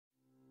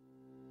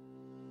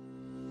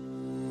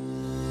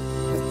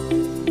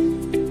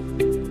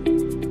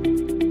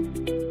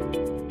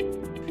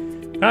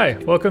Hi,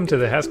 welcome to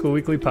the Haskell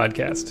Weekly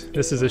Podcast.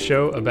 This is a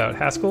show about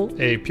Haskell,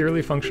 a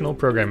purely functional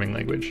programming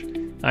language.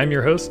 I'm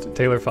your host,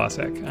 Taylor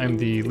Fosak. I'm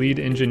the lead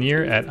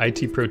engineer at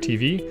IT Pro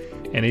TV,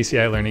 an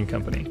ACI learning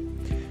company.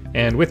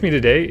 And with me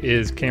today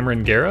is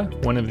Cameron Guerra,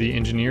 one of the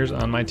engineers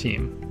on my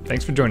team.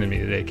 Thanks for joining me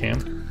today,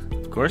 Cam.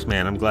 Of course,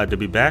 man. I'm glad to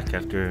be back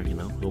after,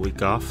 a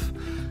week off.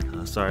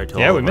 Sorry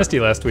to all we missed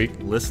you last week.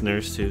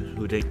 Listeners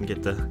who didn't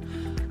get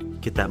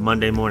that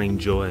Monday morning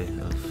joy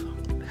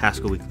of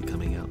Haskell Weekly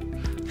coming out.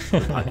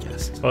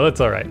 Podcast. Well,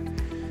 that's all right.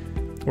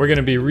 We're going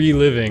to be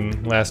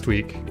reliving this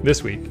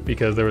week,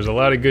 because there was a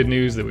lot of good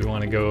news that we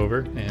want to go over,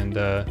 and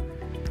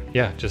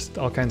just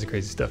all kinds of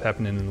crazy stuff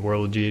happening in the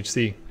world of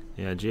GHC.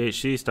 Yeah,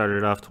 GHC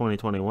started off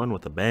 2021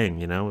 with a bang.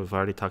 We've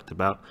already talked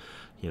about,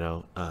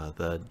 the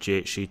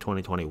GHC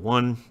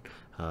 2021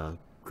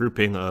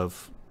 grouping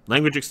of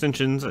language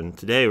extensions, and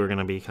today we're going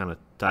to be kind of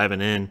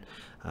diving in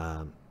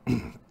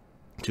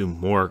to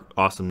more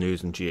awesome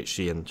news in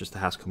GHC and just the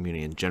Haskell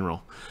community in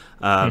general.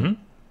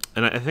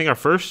 And I think our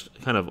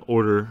first kind of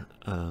order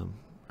of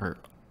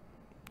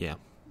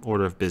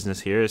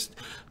business here is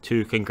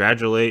to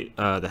congratulate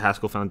the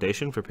Haskell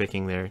Foundation for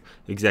picking their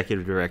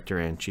executive director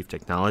and chief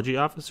technology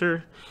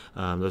officer.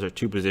 Those are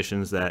two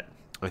positions that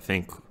I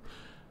think,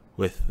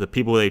 with the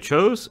people they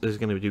chose, is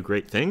going to do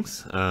great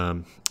things.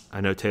 I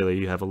know, Taylor,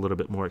 you have a little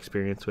bit more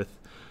experience with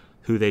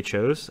who they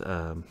chose.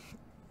 Do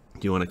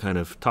you want to kind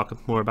of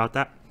talk more about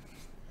that?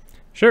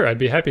 Sure, I'd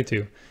be happy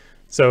to.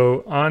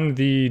 So on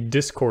the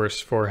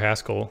discourse for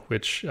Haskell,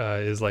 which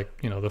is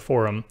the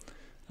forum,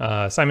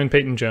 Simon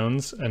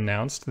Peyton-Jones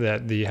announced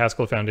that the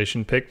Haskell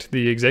Foundation picked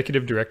the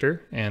executive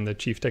director and the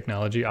chief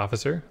technology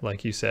officer,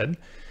 like you said.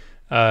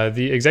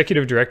 The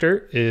executive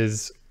director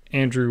is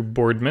Andrew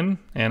Boardman,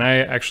 and I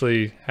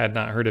actually had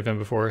not heard of him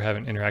before,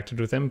 haven't interacted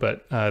with him,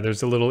 but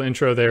there's a little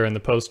intro there in the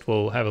post.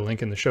 We'll have a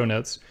link in the show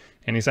notes.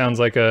 And he sounds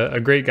like a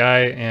great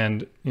guy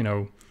and,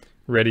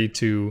 ready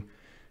to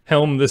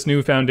helm this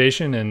new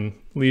foundation and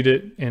lead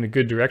it in a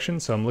good direction.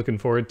 So I'm looking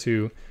forward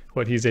to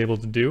what he's able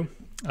to do.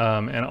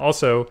 And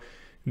also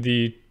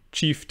the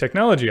chief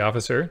technology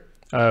officer,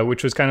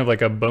 which was kind of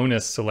like a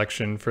bonus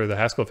selection for the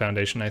Haskell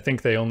Foundation. I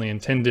think they only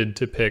intended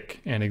to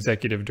pick an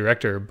executive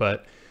director,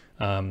 but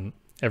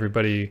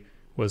everybody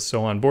was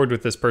so on board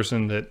with this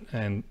person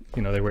and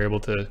they were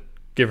able to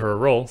give her a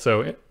role.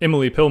 So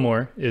Emily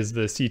Pillmore is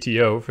the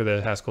CTO for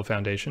the Haskell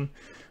Foundation.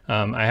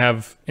 I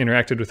have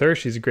interacted with her.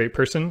 She's a great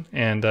person,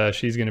 and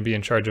she's going to be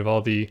in charge of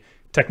all the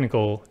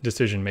technical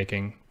decision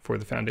making for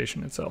the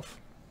foundation itself.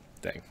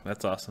 Dang,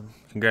 that's awesome.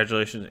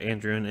 Congratulations,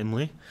 Andrew and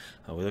Emily.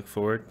 We look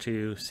forward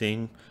to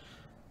seeing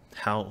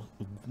how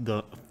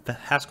the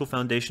Haskell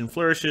Foundation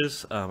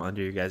flourishes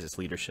under your guys'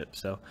 leadership.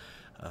 So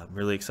I'm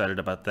really excited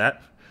about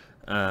that.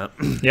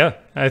 Yeah,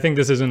 I think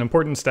this is an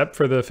important step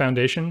for the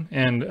foundation,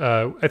 and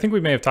I think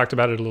we may have talked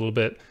about it a little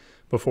bit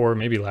before,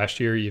 maybe last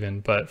year even,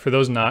 but for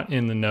those not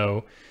in the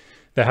know,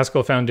 the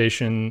Haskell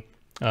Foundation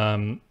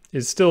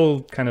is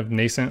still kind of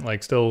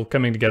nascent, still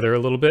coming together a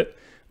little bit,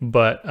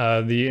 but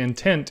the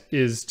intent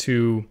is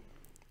to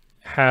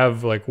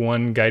have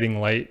one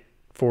guiding light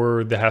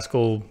for the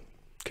Haskell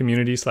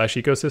community /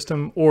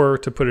 ecosystem, or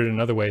to put it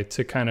another way,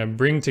 to kind of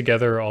bring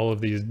together all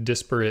of these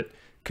disparate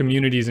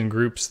communities and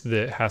groups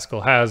that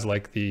Haskell has,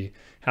 like the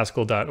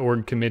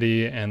Haskell.org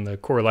committee and the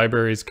core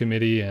libraries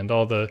committee and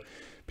all the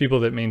people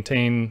that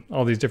maintain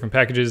all these different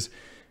packages,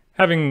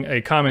 having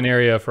a common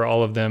area for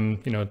all of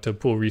them, to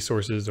pool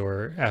resources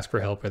or ask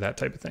for help or that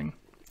type of thing,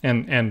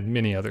 and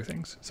many other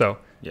things. So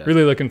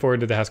really looking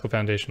forward to the Haskell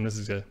Foundation. This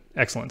is an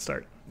excellent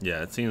start.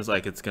 Yeah, it seems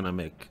like it's going to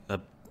make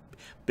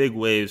big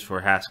waves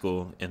for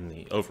Haskell in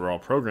the overall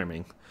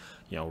programming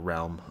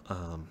realm.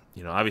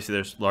 Obviously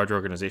there's large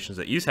organizations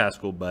that use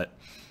Haskell, but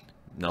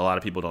a lot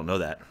of people don't know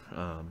that.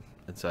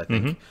 And so I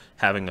think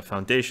having a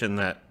foundation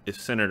that is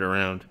centered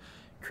around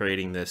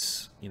creating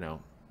this,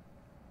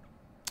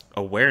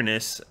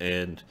 awareness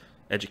and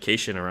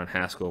education around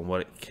Haskell and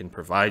what it can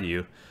provide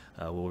you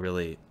will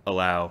really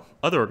allow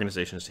other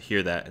organizations to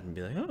hear that and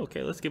be like, oh,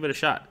 okay, let's give it a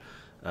shot.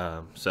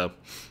 So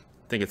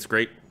I think it's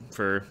great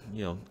for,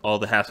 all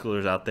the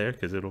Haskellers out there,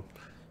 because it'll,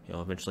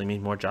 eventually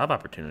mean more job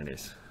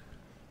opportunities.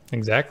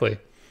 Exactly.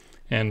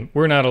 And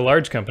we're not a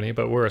large company,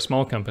 but we're a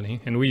small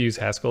company, and we use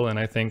Haskell. And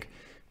I think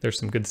there's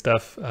some good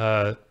stuff,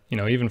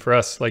 even for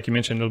us, like you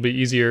mentioned, it'll be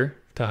easier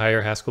to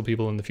hire Haskell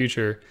people in the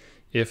future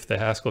if the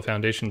Haskell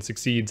Foundation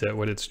succeeds at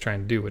what it's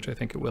trying to do, which I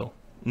think it will.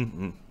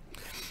 Awesome.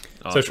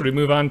 So should we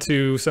move on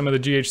to some of the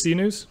GHC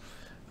news?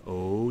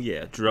 Oh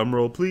yeah, drum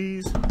roll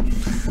please.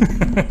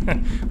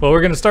 Well,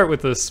 we're going to start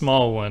with the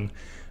small one.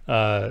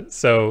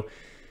 So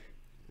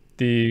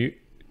the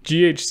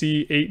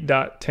GHC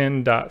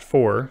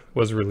 8.10.4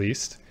 was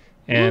released,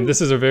 and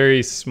this is a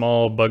very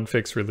small bug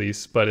fix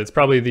release, but it's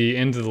probably the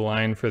end of the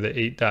line for the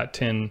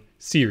 8.10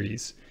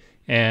 series.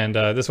 And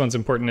this one's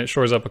important. It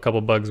shores up a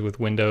couple bugs with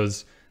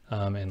Windows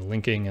and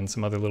linking and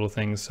some other little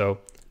things. So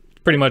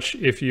pretty much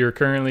if you're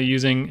currently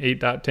using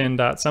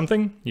 8.10.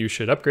 something, you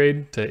should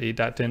upgrade to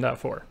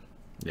 8.10.4.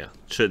 Yeah,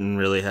 shouldn't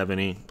really have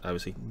any,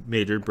 obviously,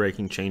 major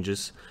breaking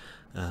changes,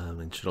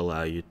 and should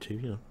allow you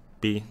to,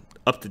 be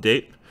up to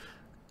date.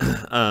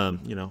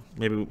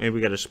 Maybe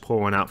we got to just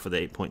pour one out for the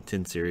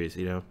 8.10 series.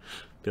 Feel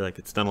like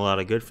it's done a lot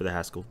of good for the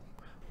Haskell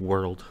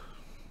world.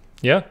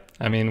 Yeah,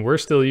 I mean, we're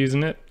still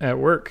using it at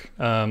work,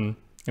 and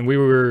we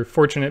were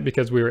fortunate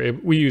because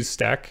we use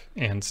Stack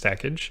and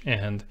Stackage,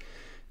 and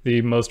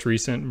the most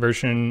recent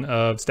version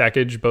of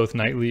Stackage, both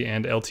Nightly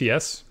and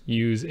LTS,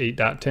 use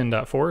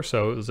 8.10.4,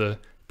 so it was a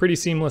pretty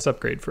seamless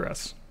upgrade for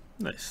us.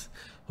 Nice.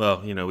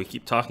 Well, we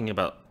keep talking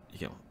about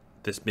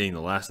this being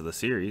the last of the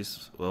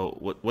series. Well,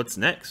 what's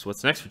next?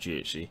 What's next for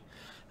GHC?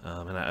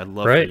 And I'd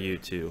love for you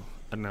to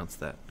announce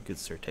that, good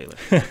Sir Taylor.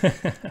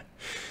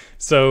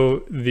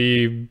 So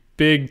the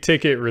big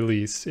ticket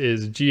release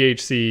is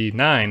GHC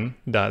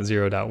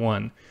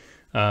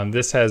 9.0.1.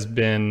 This has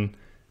been,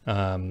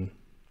 a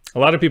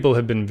lot of people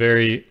have been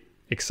very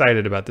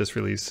excited about this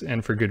release,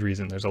 and for good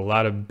reason. There's a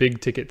lot of big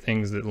ticket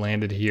things that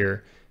landed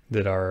here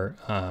that are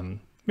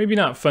maybe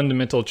not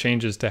fundamental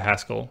changes to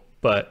Haskell,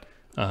 but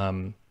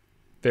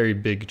very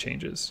big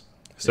changes.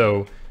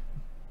 So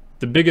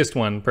the biggest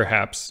one,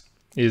 perhaps,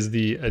 is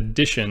the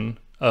addition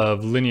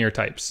of linear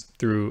types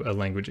through a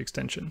language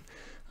extension.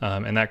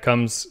 And that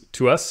comes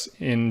to us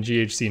in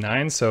GHC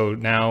 9. So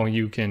now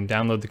you can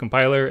download the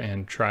compiler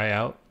and try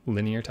out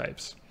linear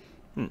types.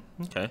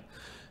 Okay.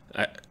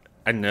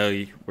 I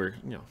know we're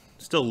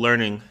still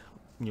learning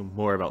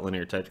more about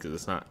linear types, because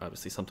it's not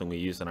obviously something we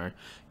use in our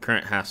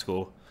current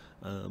Haskell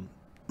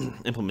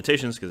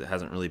implementations, because it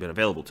hasn't really been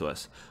available to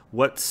us.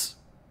 What's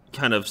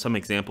kind of some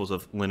examples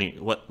of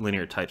what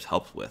linear types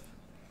helps with,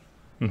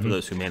 for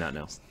those who may not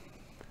know?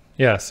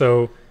 Yeah,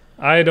 so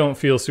I don't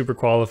feel super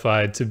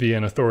qualified to be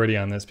an authority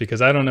on this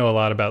because I don't know a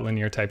lot about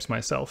linear types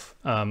myself.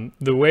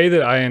 The way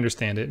that I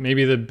understand it,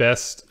 maybe the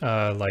best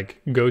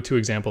go-to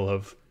example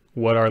of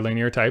what are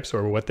linear types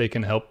or what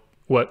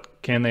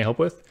can they help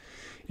with,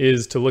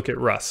 is to look at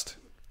Rust.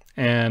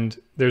 And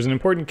there's an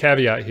important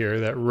caveat here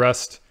that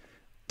Rust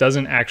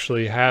doesn't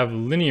actually have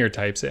linear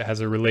types. It has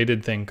a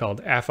related thing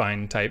called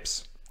affine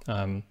types.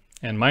 And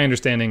my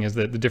understanding is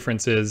that the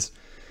difference is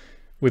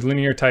with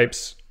linear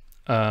types,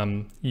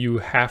 you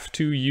have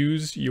to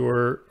use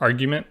your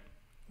argument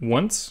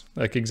once,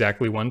 like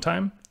exactly one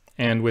time.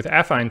 And with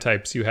affine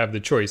types, you have the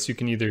choice. You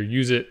can either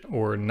use it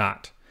or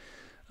not.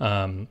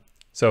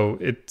 So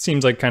it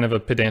seems like kind of a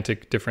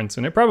pedantic difference,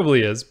 and it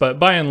probably is. But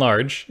by and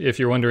large, if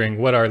you're wondering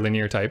what are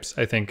linear types,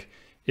 I think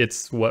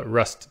it's what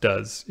Rust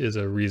does is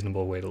a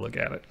reasonable way to look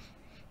at it.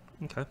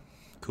 Okay,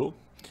 cool.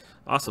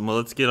 Awesome. Well,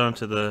 let's get on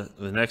to the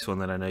next one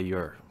that I know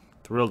you're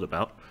thrilled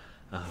about.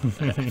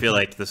 I feel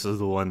like this is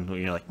the one where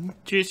you're like,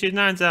 GHC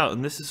 9's out,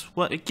 and this is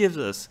what it gives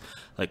us.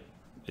 Like,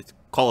 it's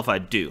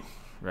qualified do,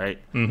 right?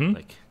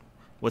 Like,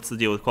 what's the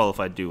deal with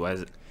qualified do? Why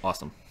is it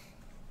awesome?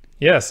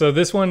 Yeah, so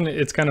this one,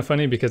 it's kind of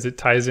funny because it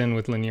ties in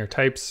with linear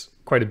types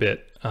quite a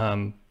bit,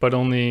 but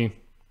only,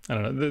 I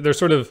don't know, they're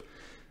sort of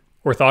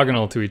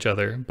orthogonal to each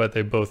other, but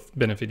they both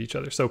benefit each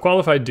other. So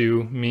qualified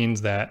do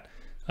means that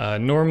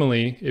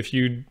normally if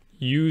you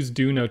use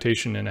do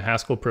notation in a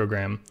Haskell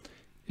program,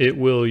 it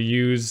will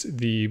use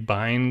the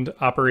bind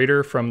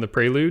operator from the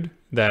prelude,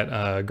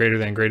 that greater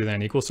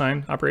than equal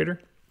sign operator,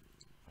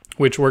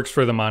 which works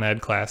for the monad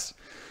class.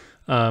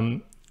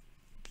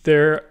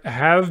 There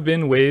have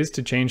been ways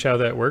to change how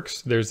that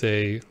works. There's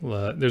a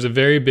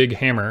very big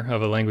hammer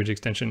of a language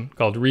extension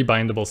called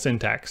rebindable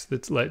syntax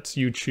that lets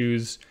you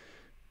choose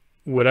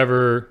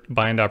whatever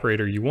bind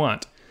operator you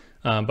want.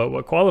 But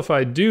what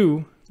qualified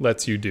do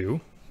lets you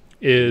do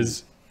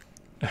is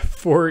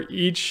for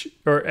each,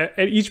 or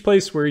at each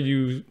place where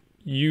you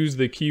use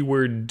the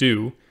keyword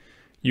do,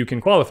 you can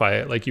qualify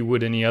it like you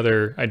would any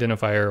other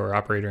identifier or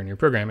operator in your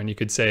program. And you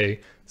could say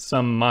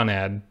some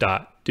monad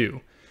dot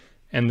do.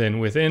 And then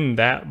within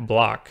that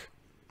block,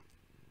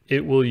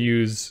 it will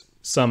use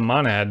some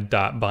monad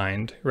dot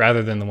bind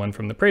rather than the one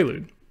from the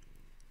prelude.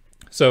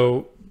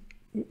 So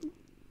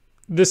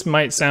this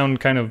might sound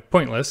kind of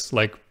pointless,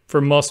 like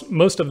for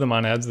most of the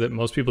monads that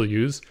most people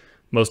use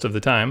most of the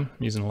time,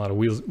 I'm using a lot of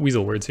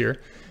weasel words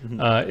here,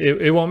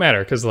 it won't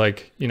matter because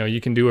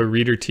you can do a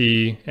reader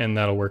T and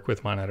that'll work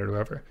with monad or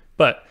whatever.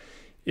 But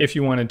if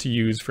you wanted to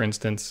use, for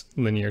instance,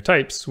 linear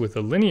types with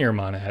a linear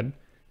monad,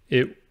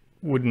 it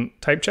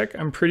wouldn't type check,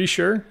 I'm pretty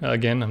sure.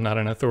 Again, I'm not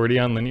an authority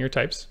on linear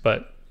types,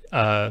 but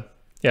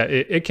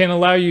it can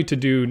allow you to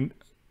do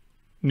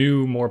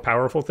new, more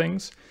powerful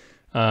things.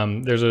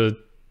 There's a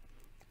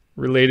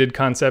related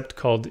concept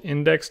called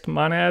indexed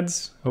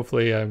monads.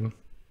 Hopefully,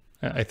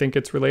 I think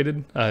it's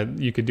related.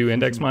 You could do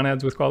index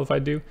monads with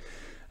qualified do.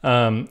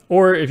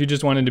 Or if you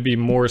just wanted to be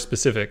more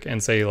specific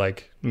and say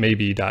like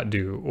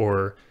maybe.do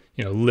or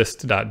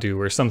list.do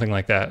or something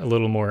like that, a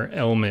little more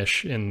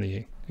Elmish in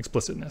the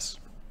explicitness.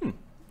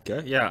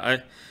 Okay. Yeah,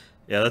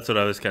 that's what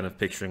I was kind of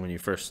picturing when you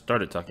first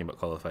started talking about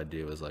qualified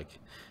do, was like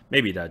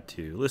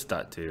maybe.do,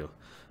 list.do,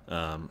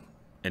 and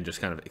just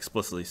kind of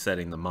explicitly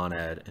setting the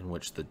monad in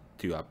which the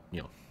do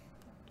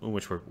in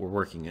which we're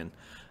working in.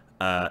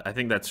 I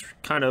think that's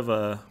kind of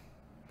I'm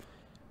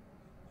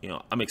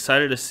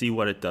excited to see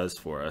what it does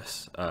for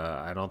us.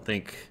 I don't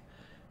think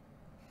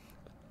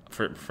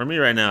for me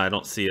right now, I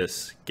don't see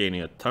us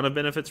gaining a ton of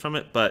benefits from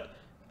it, but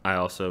I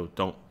also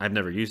don't. I've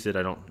never used it.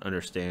 I don't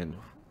understand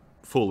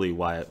fully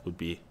why it would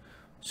be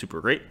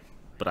super great,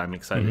 but I'm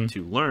excited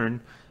to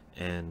learn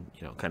and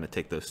kind of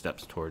take those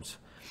steps towards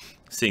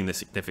seeing the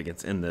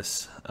significance in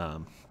this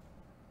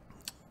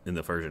in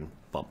the version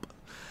bump.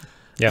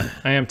 Yeah,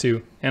 I am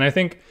too. And I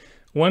think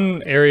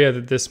one area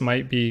that this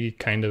might be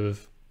kind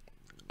of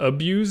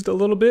abused a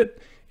little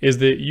bit is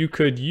that you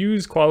could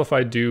use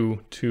qualified do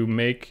to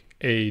make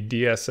a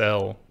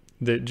DSL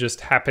that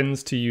just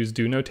happens to use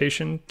do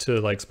notation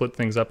to like split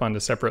things up onto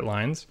separate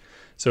lines.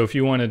 So if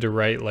you wanted to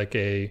write like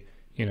a,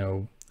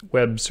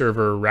 web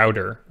server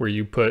router where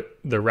you put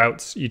the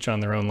routes each on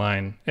their own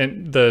line,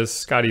 and the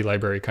Scotty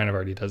library kind of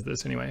already does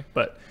this anyway,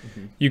 but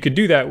you could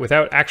do that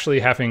without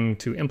actually having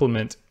to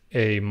implement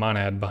a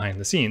monad behind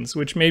the scenes,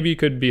 which maybe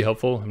could be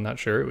helpful. I'm not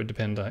sure. It would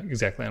depend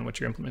exactly on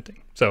what you're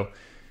implementing. So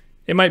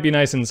it might be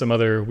nice in some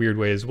other weird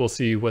ways. We'll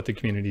see what the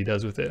community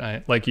does with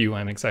it. Like you,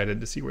 I'm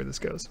excited to see where this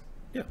goes.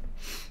 Yeah.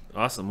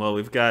 Awesome. Well,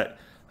 we've got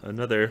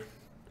another,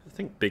 I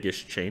think,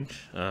 biggish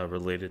change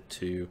related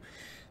to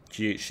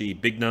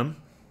GHC Big Num.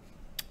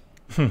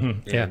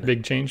 Yeah,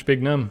 big change,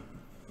 big num.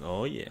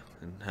 Oh, yeah.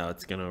 And how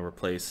it's going to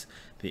replace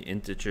the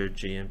integer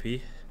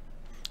GMP.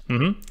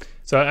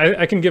 So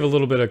I can give a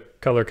little bit of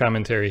color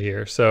commentary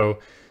here. So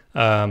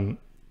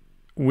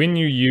when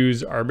you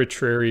use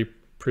arbitrary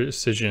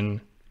precision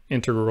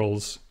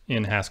integrals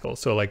in Haskell,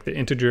 so like the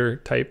integer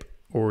type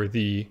or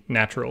the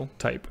natural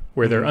type,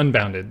 where they're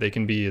unbounded, they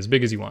can be as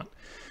big as you want.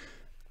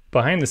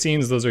 Behind the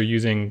scenes, those are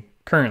using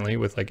currently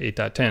with like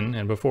 8.10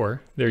 and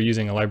before, they're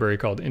using a library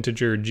called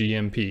integer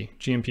GMP.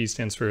 GMP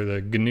stands for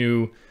the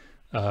GNU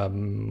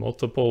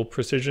multiple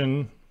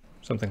precision,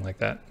 something like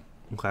that.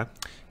 Okay.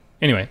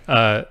 Anyway,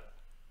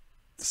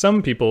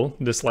 some people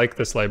dislike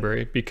this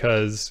library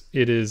because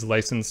it is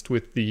licensed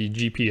with the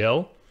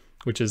GPL,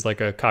 which is like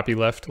a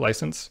copyleft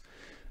license.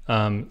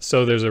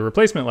 So there's a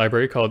replacement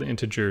library called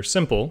integer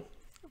simple,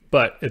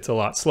 but it's a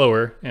lot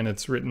slower and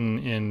it's written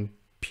in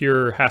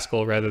pure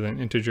Haskell rather than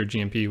integer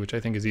GMP, which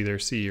I think is either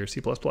C or C++.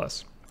 So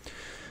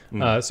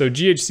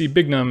GHC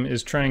Big Num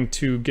is trying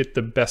to get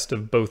the best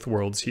of both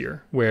worlds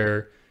here,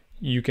 where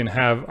you can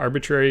have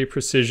arbitrary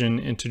precision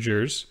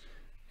integers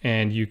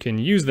and you can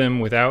use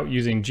them without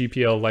using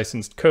GPL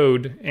licensed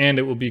code, and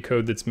it will be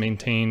code that's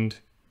maintained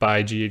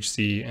by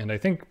GHC and I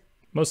think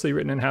mostly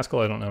written in Haskell.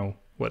 I don't know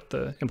what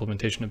the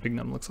implementation of Big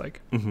Num looks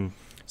like.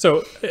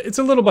 So it's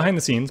a little behind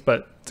the scenes,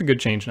 but it's a good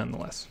change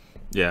nonetheless.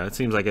 Yeah, it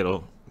seems like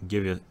it'll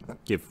give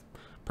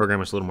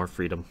programmers a little more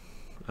freedom.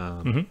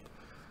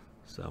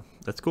 So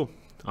that's cool.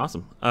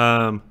 Awesome.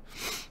 All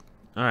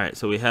right,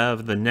 so we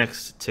have the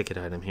next ticket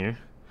item here,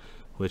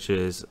 which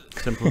is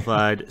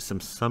simplified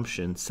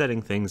subsumption,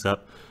 setting things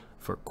up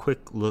for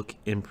quick look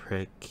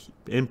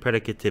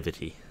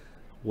impredicativity.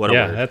 What a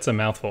word. That's a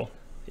mouthful.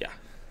 Yeah.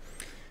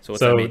 So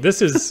what's that mean?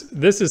 this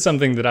is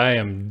something that I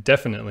am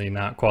definitely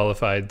not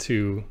qualified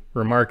to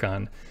remark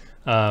on.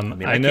 I know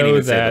can't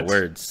even say the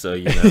words, so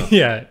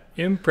yeah,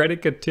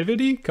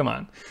 impredicativity. Come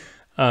on.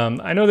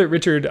 I know that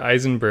Richard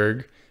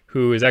Eisenberg,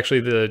 who is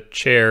actually the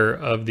chair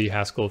of the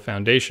Haskell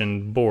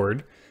Foundation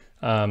board,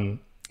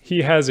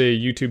 he has a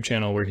YouTube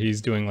channel where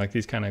he's doing like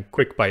these kind of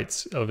quick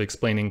bites of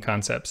explaining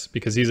concepts,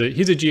 because he's a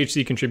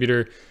GHC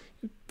contributor,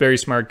 very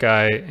smart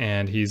guy,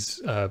 and he's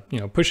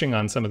pushing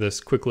on some of this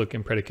quick look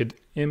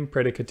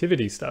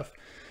impredicativity stuff.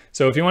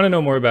 So if you want to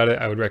know more about it,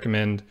 I would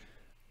recommend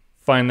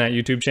find that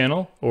YouTube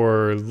channel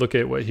or look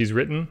at what he's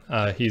written.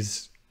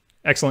 He's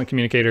excellent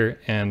communicator,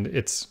 and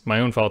it's my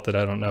own fault that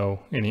I don't know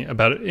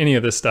about any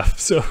of this stuff.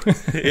 So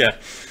yeah.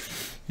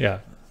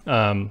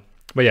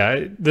 But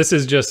yeah, this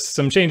is just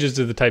some changes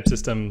to the type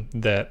system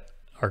that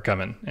are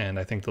coming, and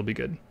I think they'll be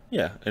good.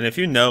 Yeah, and if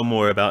you know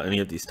more about any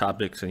of these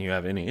topics and you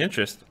have any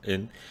interest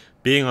in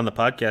being on the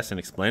podcast and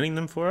explaining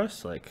them for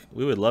us, like,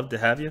 we would love to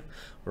have you.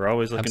 We're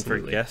always looking for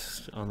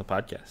guests on the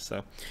podcast.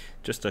 So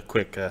just a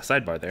quick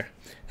sidebar there.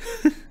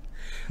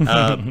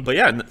 But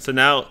yeah, so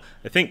now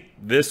I think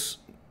this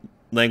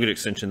language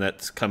extension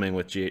that's coming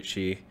with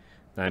GHC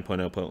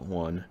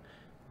 9.0.1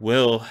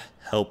 will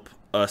help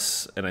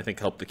us, and I think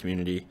help the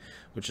community,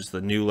 which is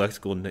the new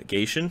lexical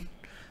negation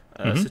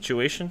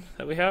situation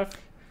that we have.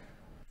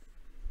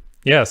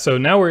 Yeah, so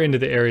now we're into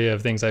the area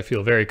of things I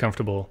feel very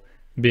comfortable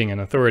being an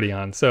authority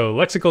on. So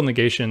lexical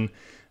negation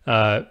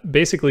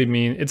basically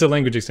means, it's a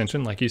language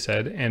extension, like you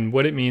said, and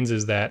what it means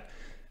is that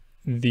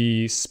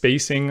the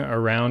spacing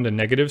around a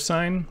negative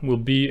sign will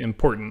be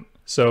important.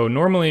 So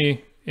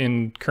normally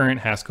in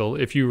current Haskell,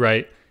 if you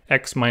write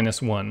x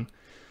minus 1,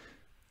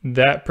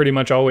 that pretty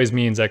much always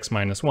means x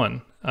minus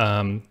 1,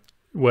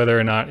 whether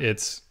or not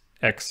it's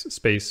x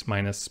space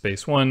minus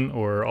space 1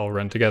 or all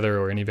run together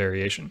or any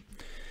variation.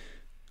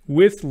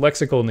 With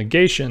lexical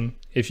negation,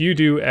 if you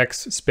do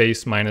x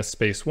space minus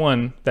space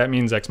 1, that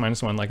means x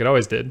minus 1 like it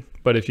always did.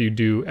 But if you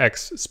do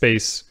x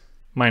space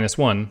minus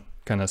 1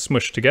 kind of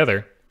smushed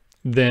together,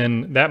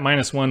 then that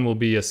minus 1 will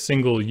be a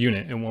single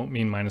unit. It won't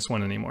mean minus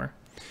 1 anymore.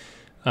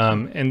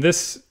 And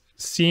this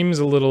seems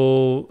a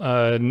little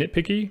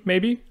nitpicky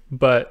maybe,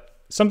 but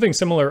something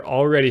similar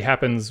already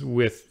happens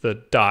with the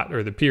dot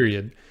or the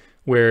period,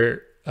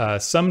 where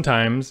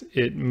sometimes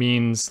it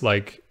means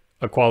like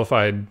a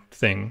qualified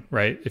thing,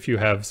 right? If you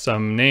have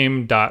some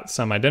name dot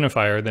some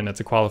identifier, then it's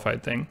a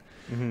qualified thing.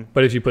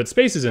 But if you put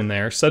spaces in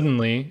there,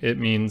 suddenly it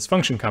means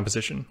function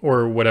composition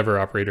or whatever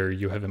operator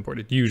you have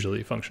imported,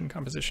 usually function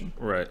composition.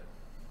 Right.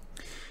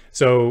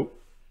 So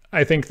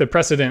I think the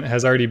precedent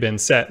has already been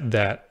set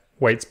that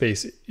white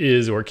space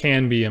is or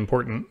can be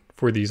important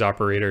for these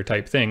operator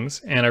type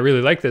things. And I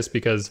really like this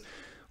because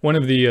one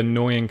of the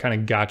annoying kind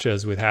of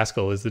gotchas with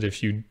Haskell is that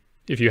if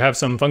you have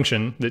some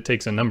function that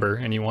takes a number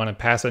and you want to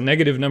pass a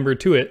negative number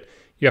to it,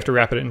 you have to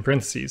wrap it in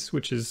parentheses,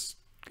 which is,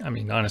 I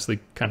mean, honestly,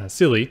 kind of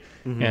silly.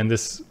 And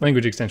this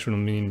language extension will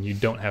mean you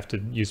don't have to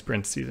use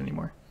parentheses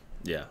anymore.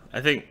 Yeah,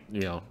 I think,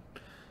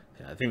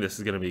 I think this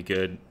is going to be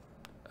good.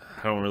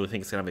 I don't really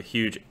think it's going to have a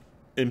huge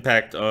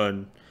impact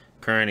on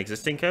current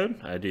existing code.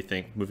 I do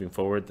think moving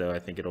forward, though, I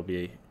think it'll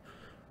be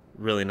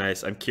really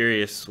nice. I'm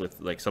curious with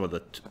like some of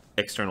the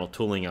external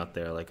tooling out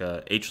there, like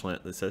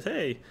HLint that says,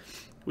 hey,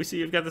 we see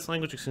you've got this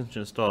language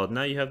extension installed.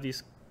 Now you have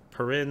these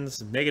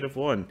parens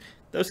 -1.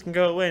 Those can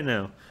go away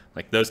now.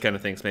 Like those kind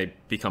of things may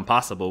become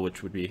possible,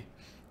 which would be,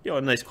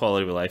 a nice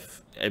quality of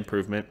life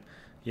improvement.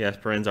 Yes,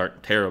 parens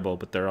aren't terrible,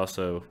 but they're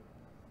also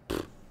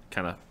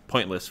kind of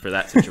pointless for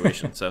that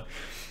situation. So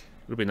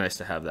it'll be nice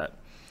to have that.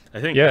 I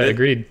think. Yeah,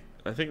 agreed.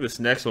 I think this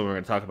next one we're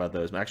going to talk about,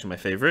 though, is actually my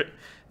favorite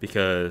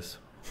because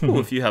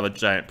if you have a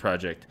giant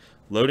project,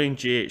 loading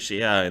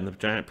GHCI in the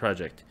giant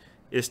project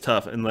is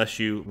tough unless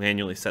you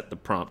manually set the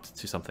prompt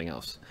to something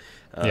else.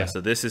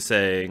 So this is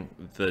saying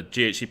the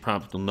GHC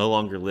prompt will no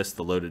longer list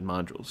the loaded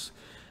modules.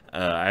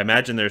 I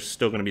imagine there's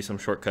still going to be some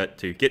shortcut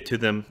to get to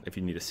them if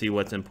you need to see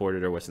what's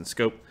imported or what's in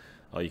scope.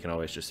 You can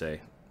always just say,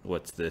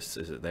 what's this?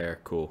 Is it there?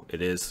 Cool.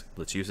 It is.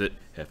 Let's use it.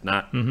 If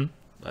not,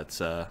 let's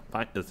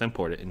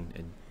import it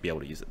and be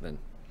able to use it then.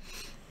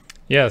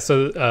 Yeah,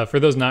 so for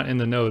those not in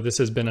the know, this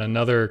has been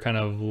another kind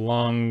of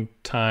long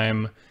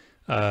time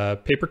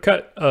paper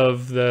cut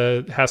of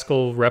the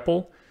Haskell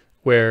REPL,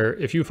 where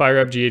if you fire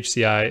up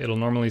GHCI, it'll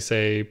normally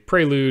say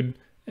prelude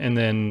and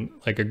then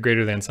like a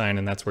greater than sign,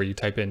 and that's where you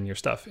type in your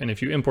stuff. And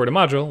if you import a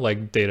module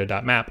like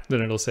data.map,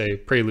 then it'll say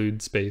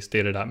prelude space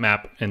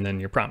data.map and then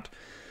your prompt.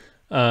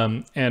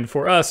 And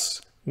for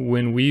us,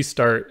 when we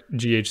start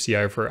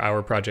GHCI for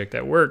our project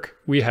at work,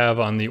 we have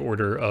on the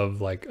order of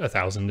like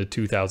 1,000 to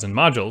 2,000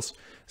 modules.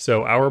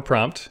 So our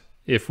prompt,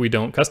 if we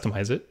don't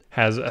customize it,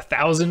 has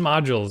 1,000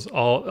 modules,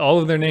 all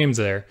of their names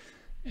there,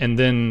 and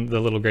then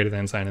the little greater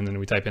than sign, and then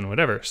we type in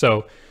whatever.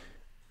 So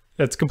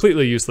that's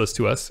completely useless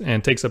to us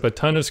and takes up a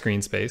ton of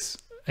screen space.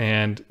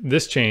 And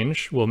this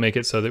change will make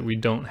it so that we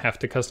don't have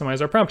to customize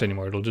our prompt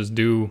anymore. It'll just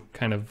do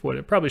kind of what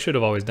it probably should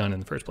have always done in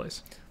the first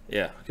place.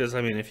 Yeah, because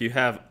I mean, if you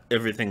have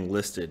everything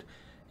listed,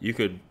 you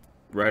could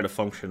write a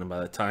function, and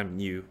by the time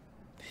you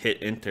hit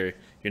enter,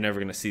 you're never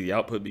going to see the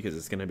output because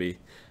it's going to be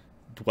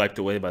wiped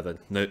away by the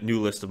new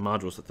list of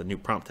modules that the new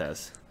prompt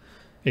has.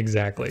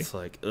 Exactly. It's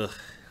like, ugh,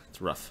 it's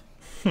rough.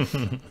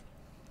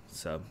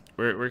 So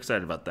we're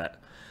excited about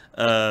that.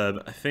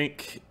 I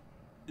think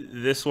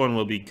this one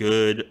will be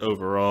good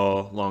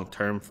overall long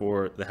term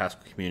for the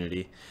Haskell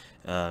community,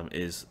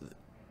 is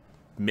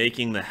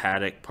making the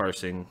Haddock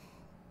parsing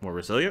more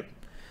resilient,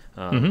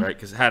 right?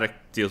 Because Haddock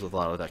deals with a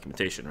lot of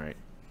documentation, right?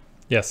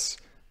 Yes.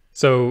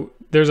 So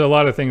there's a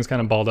lot of things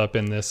kind of balled up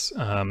in this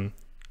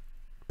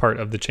part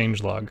of the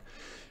changelog.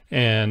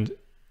 And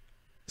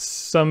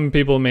some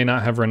people may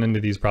not have run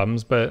into these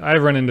problems, but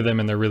I've run into them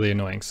and they're really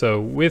annoying.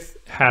 So with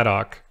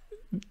Haddock,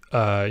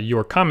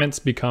 your comments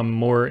become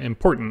more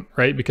important,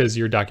 right? Because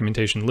your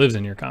documentation lives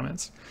in your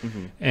comments.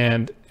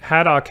 And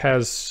Haddock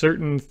has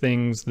certain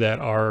things that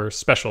are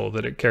special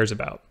that it cares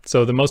about.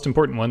 So the most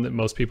important one that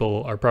most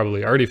people are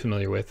probably already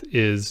familiar with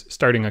is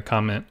starting a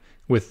comment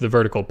with the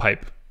vertical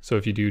pipe. So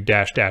if you do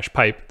 --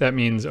 pipe, that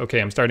means,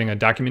 okay, I'm starting a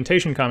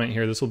documentation comment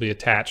here. This will be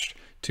attached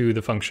to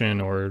the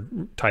function or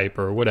type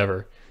or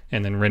whatever,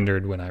 and then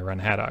rendered when I run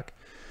Haddock.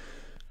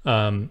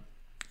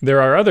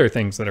 There are other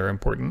things that are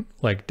important,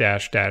 like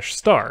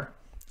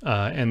 --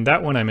 and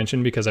that one I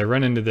mentioned because I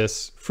run into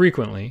this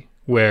frequently,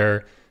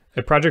 where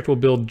a project will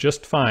build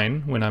just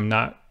fine when I'm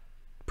not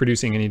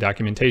producing any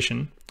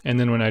documentation. And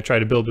then when I try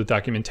to build with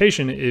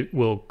documentation, it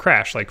will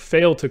crash, like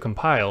fail to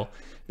compile,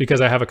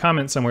 because I have a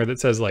comment somewhere that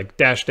says like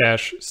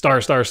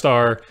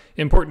 --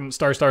 important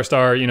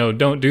 ***,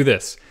 don't do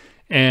this.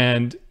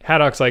 And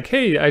Haddock's like,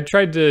 hey, I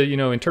tried to,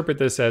 interpret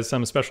this as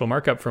some special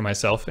markup for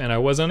myself and I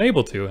was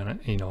unable to.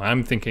 And,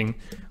 I'm thinking,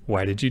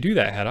 why did you do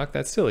that, Haddock?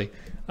 That's silly.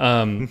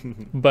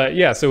 But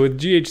yeah, so with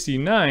GHC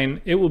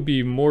 9, it will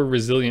be more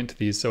resilient to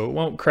these. So it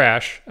won't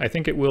crash. I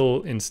think it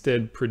will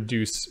instead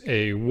produce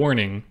a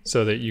warning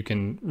so that you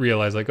can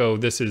realize like, oh,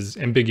 this is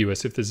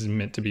ambiguous if this is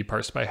meant to be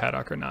parsed by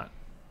Haddock or not.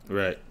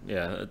 Right.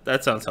 Yeah,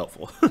 that sounds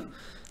helpful.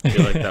 I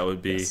feel like that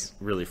would be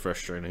really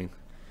frustrating.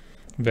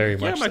 Very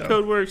yeah, much my so.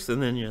 code works,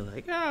 and then you're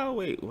like, oh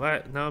wait,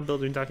 what? Now I'm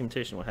building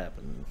documentation. What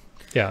happened?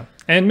 Yeah.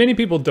 And many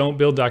people don't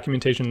build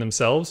documentation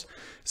themselves.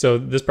 So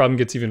this problem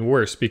gets even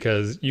worse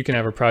because you can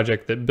have a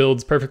project that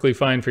builds perfectly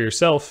fine for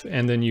yourself,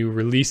 and then you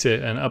release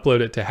it and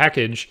upload it to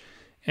Hackage,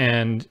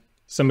 and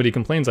somebody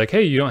complains like,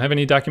 hey, you don't have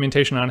any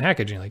documentation on Hackage.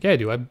 And you're like, yeah, I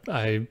do.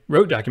 I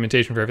wrote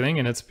documentation for everything,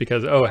 and it's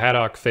because, oh,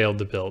 Haddock failed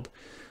to build.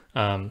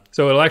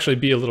 So it'll actually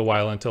be a little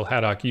while until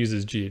Haddock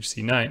uses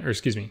GHC9, or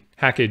excuse me,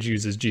 Hackage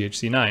uses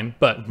GHC9.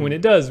 But when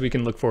it does, we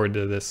can look forward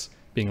to this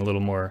being a little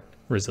more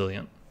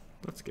resilient.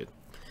 That's good.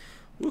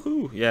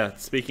 Woohoo! Yeah.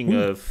 Speaking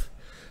of,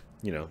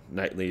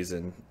 nightlies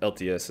and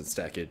LTS and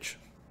stackage,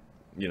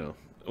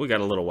 we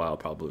got a little while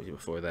probably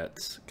before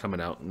that's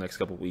coming out in the next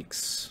couple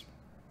weeks.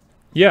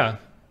 Yeah.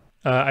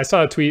 I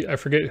saw a tweet, I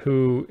forget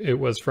who it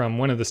was from,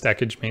 one of the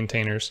stackage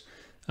maintainers,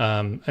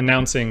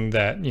 announcing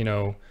that,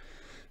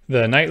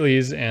 the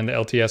nightlies and the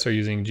LTS are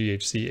using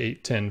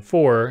GHC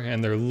 8.10.4,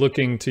 and they're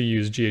looking to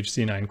use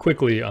GHC 9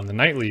 quickly on the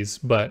nightlies,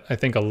 but I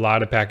think a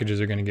lot of packages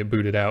are going to get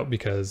booted out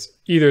because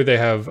either they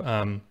have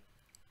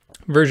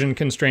version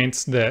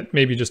constraints that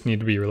maybe just need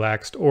to be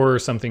relaxed, or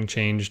something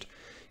changed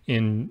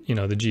in, the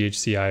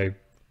GHCI,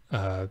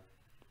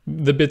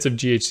 the bits of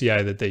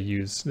GHCI that they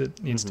use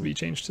that needs to be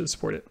changed to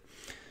support it.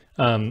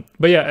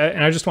 But yeah,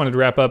 and I just wanted to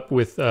wrap up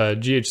with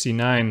GHC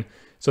 9.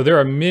 So there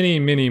are many,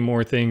 many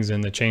more things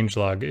in the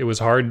changelog. It was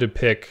hard to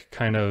pick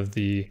kind of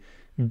the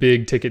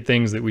big ticket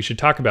things that we should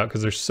talk about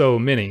because there's so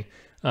many.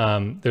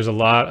 There's a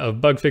lot of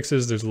bug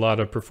fixes. There's a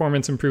lot of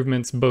performance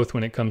improvements, both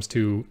when it comes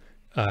to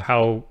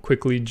how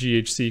quickly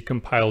GHC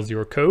compiles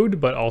your code,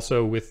 but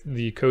also with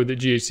the code that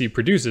GHC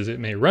produces, it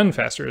may run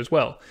faster as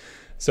well.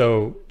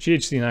 So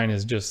GHC 9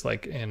 is just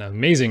like an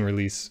amazing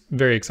release.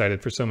 Very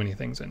excited for so many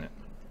things in it.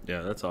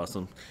 Yeah, that's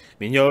awesome. I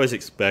mean, you always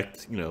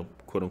expect,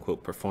 quote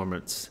unquote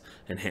performance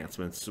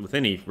enhancements with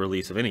any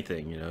release of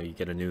anything. You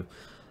get a new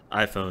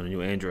iPhone, a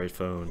new Android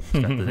phone, it's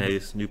got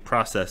the new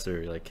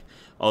processor, like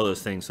all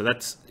those things. So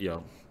that's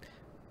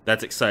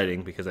that's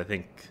exciting because I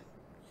think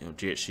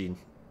GHC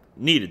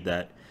needed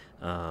that.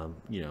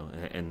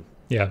 And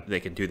yeah, they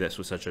can do this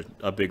with such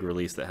a big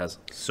release that has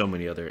so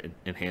many other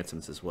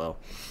enhancements as well.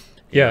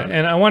 Yeah,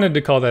 and I wanted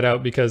to call that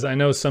out because I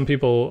know some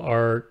people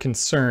are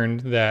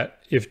concerned that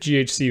if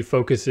GHC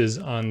focuses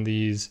on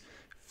these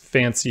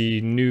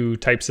fancy new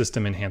type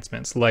system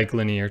enhancements like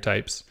linear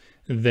types,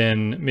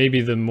 then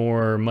maybe the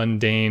more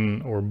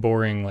mundane or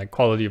boring like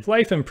quality of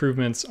life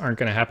improvements aren't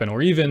going to happen,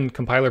 or even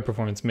compiler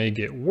performance may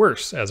get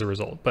worse as a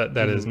result. But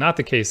that is not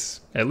the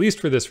case, at least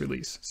for this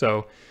release.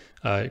 So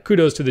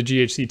kudos to the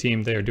GHC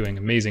team. They are doing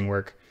amazing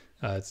work.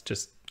 It's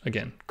just,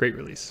 again, great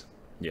release.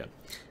 Yeah,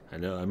 I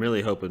know. I'm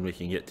really hoping we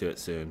can get to it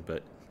soon,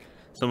 but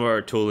some of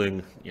our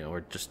tooling,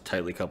 we're just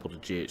tightly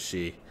coupled to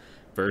GHC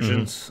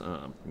versions.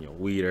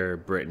 Weeder,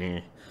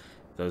 Brittany,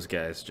 those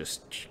guys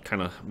just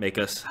kind of make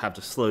us have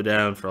to slow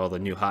down for all the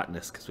new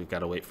hotness because we've got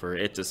to wait for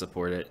it to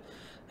support it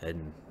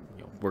and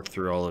work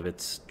through all of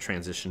its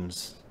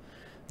transitions.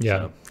 Yeah,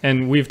 So,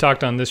 and we've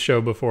talked on this show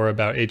before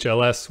about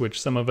HLS,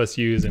 which some of us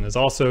use and is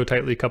also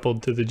tightly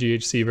coupled to the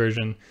GHC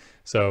version.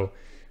 So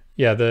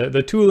yeah,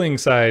 the tooling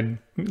side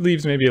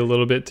leaves maybe a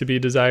little bit to be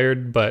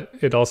desired, but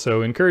it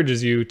also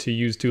encourages you to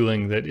use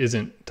tooling that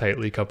isn't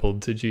tightly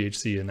coupled to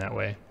GHC in that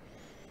way.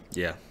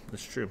 yeah,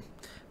 that's true.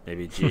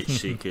 Maybe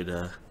GHC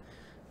could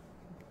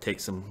take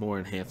some more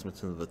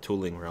enhancements into the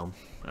tooling realm.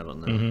 I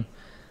don't know.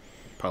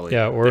 Probably,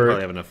 Yeah, they or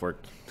probably have enough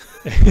work.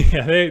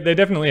 yeah, they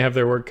definitely have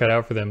their work cut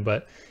out for them,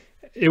 but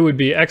it would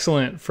be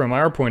excellent from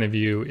our point of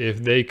view if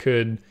they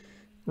could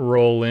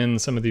roll in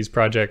some of these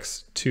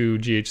projects to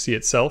GHC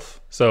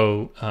itself.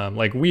 So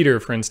like Weeder,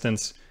 for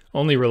instance,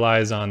 only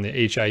relies on the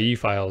HIE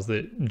files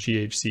that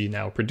GHC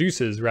now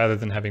produces rather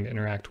than having to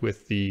interact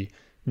with the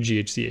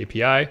GHC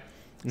API.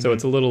 So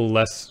it's a little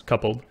less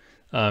coupled.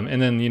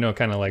 And then,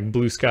 kind of like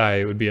Blue Sky,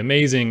 it would be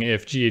amazing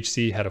if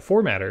GHC had a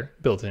formatter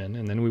built in,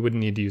 and then we wouldn't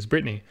need to use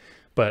Brittany,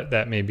 but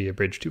that may be a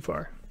bridge too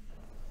far.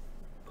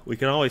 We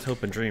can always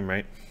hope and dream,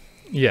 right?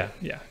 Yeah,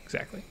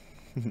 exactly.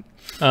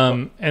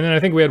 And then I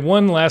think we had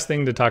one last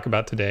thing to talk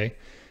about today,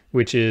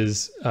 which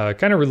is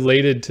kind of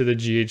related to the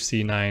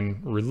GHC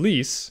 9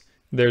 release.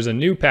 There's a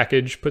new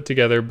package put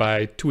together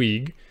by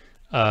Tweag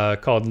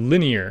called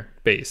Linear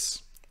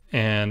Base.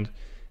 And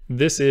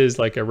this is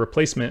like a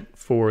replacement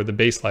for the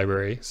base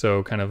library.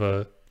 So kind of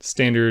a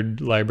standard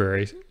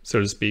library, so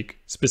to speak,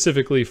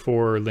 specifically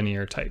for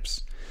linear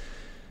types.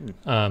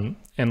 And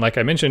like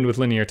I mentioned with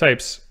linear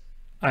types,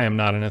 I am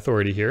not an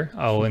authority here.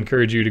 I'll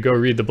encourage you to go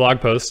read the blog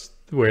post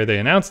where they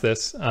announced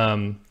this.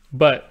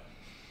 But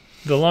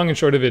the long and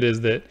short of it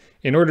is that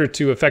in order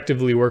to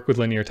effectively work with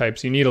linear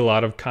types, you need a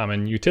lot of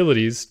common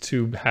utilities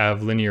to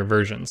have linear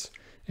versions.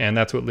 And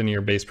that's what Linear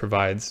Base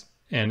provides.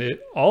 And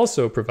it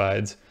also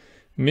provides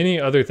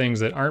many other things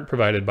that aren't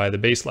provided by the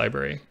base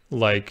library,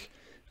 like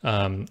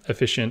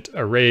efficient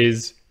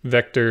arrays,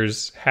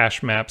 vectors,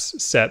 hash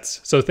maps,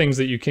 sets. So things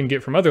that you can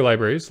get from other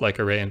libraries like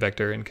array and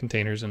vector and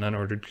containers and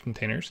unordered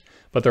containers,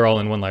 but they're all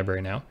in one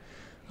library now.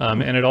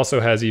 And it also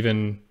has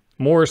even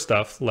more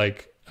stuff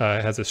like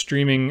It has a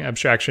streaming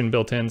abstraction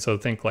built in, so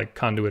think like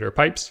conduit or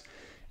pipes.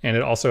 And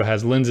it also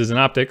has lenses and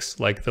optics,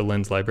 like the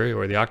lens library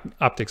or the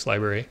optics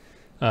library.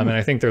 And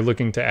I think they're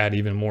looking to add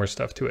even more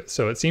stuff to it.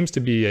 So it seems to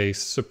be a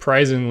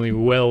surprisingly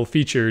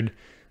well-featured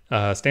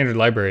standard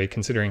library,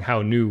 considering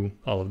how new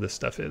all of this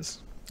stuff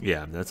is.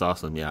 Yeah, that's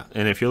awesome. Yeah,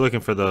 and if you're looking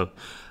for the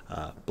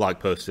blog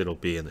post, it'll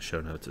be in the show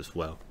notes as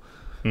well.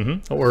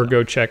 Or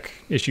go check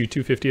issue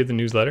 250 of the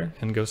newsletter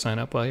and go sign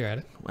up while you're at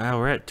it. Wow,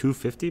 we're at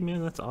 250,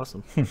 man. That's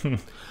awesome.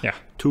 Yeah,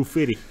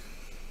 250.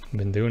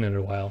 Been doing it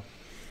a while.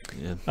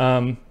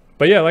 Yeah.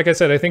 But yeah, like I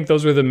said, I think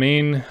those were the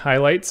main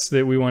highlights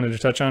that we wanted to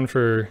touch on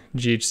for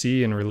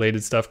GHC and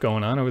related stuff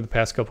going on over the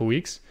past couple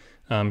weeks.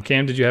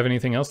 Cam, did you have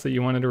anything else that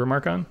you wanted to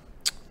remark on?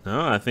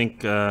 No, I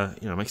think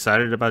I'm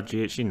excited about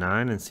GHC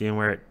 9 and seeing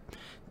where it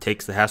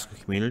takes the Haskell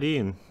community,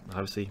 and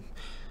obviously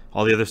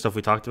all the other stuff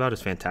we talked about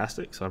is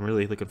fantastic. So I'm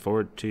really looking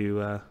forward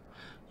to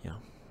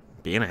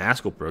being a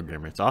Haskell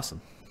programmer. It's awesome.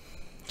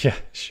 Yeah,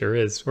 sure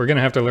is. We're gonna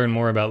have to learn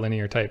more about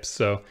linear types,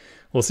 so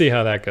we'll see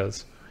how that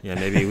goes. Yeah,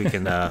 maybe we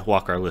can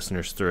walk our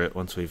listeners through it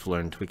once we've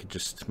learned. We could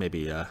just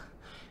maybe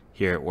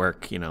here at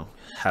work,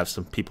 have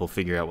some people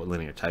figure out what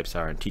linear types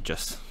are and teach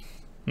us.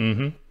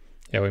 Yeah,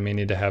 we may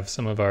need to have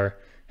some of our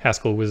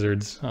Haskell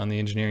wizards on the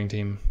engineering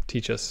team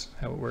teach us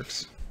how it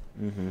works.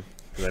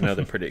 Because I know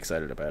they're pretty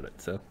excited about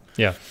it. So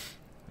yeah,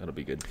 that'll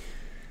be good.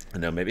 I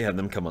know, maybe have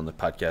them come on the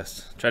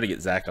podcast. Try to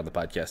get Zach on the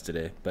podcast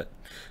today, but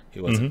he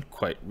wasn't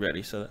quite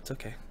ready, so that's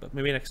okay. But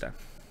maybe next time.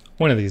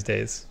 One of these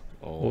days,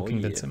 we'll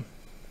convince yeah. him.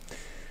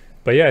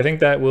 But yeah, I think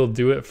that will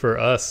do it for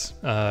us.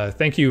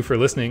 Thank you for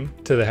listening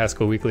to the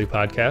Haskell Weekly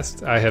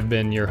podcast. I have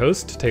been your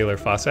host, Taylor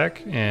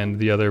Fossack, and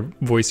the other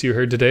voice you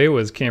heard today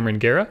was Cameron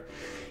Guerra.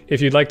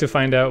 If you'd like to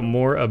find out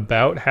more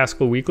about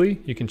Haskell Weekly,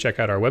 you can check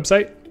out our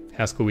website,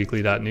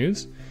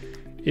 haskellweekly.news.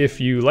 If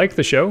you like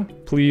the show,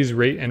 please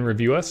rate and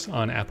review us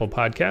on Apple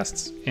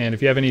Podcasts. And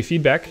if you have any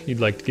feedback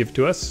you'd like to give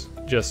to us,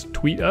 just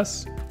tweet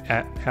us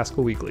at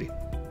Haskell Weekly.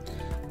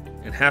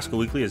 And Haskell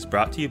Weekly is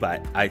brought to you by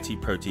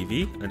IT Pro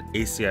TV, an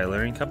ACI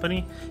learning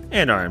company,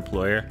 and our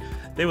employer.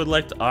 They would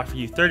like to offer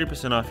you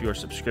 30% off your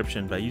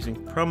subscription by using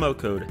promo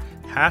code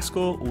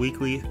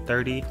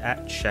HaskellWeekly30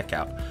 at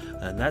checkout.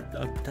 And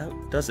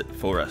that does it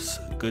for us.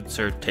 Good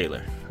Sir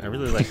Taylor. I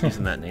really like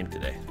using that name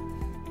today.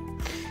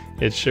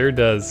 It sure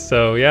does.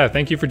 So yeah,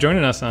 thank you for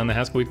joining us on the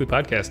Haskell Weekly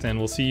podcast, and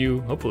we'll see you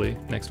hopefully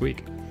next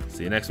week.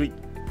 See you next week.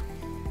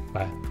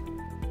 Bye.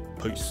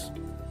 Peace.